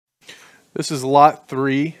This is lot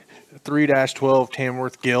 3-12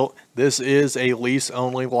 Tamworth gilt. This is a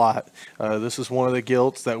lease-only lot. This is one of the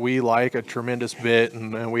gilts that we like a tremendous bit,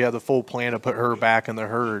 and we have the full plan to put her back in the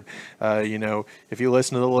herd. You know, if you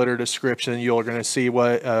listen to the litter description, you're going to see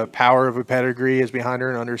what power of a pedigree is behind her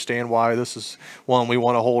and understand why this is one we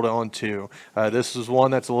want to hold on to. This is one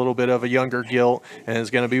that's a little bit of a younger gilt, and is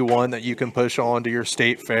going to be one that you can push on to your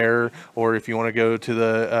state fair, or if you want to go to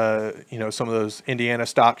the, you know, some of those Indiana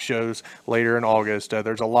stock shows later in August.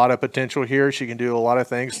 There's a lot of potential here. She can do a lot of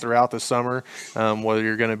things throughout the summer, whether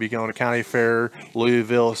you're going to be going to county fair,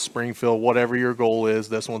 Louisville, Springfield, whatever your goal is,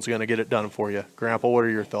 this one's going to get it done for you. Grandpa, what are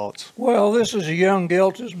your thoughts? Well, this is a young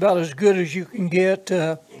gilt. It's about as good as you can get.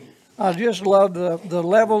 I just love the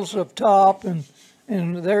levels up top, and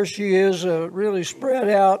there she is, really spread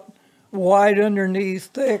out, wide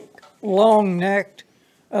underneath, thick, long-necked,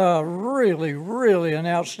 really an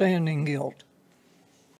outstanding gilt.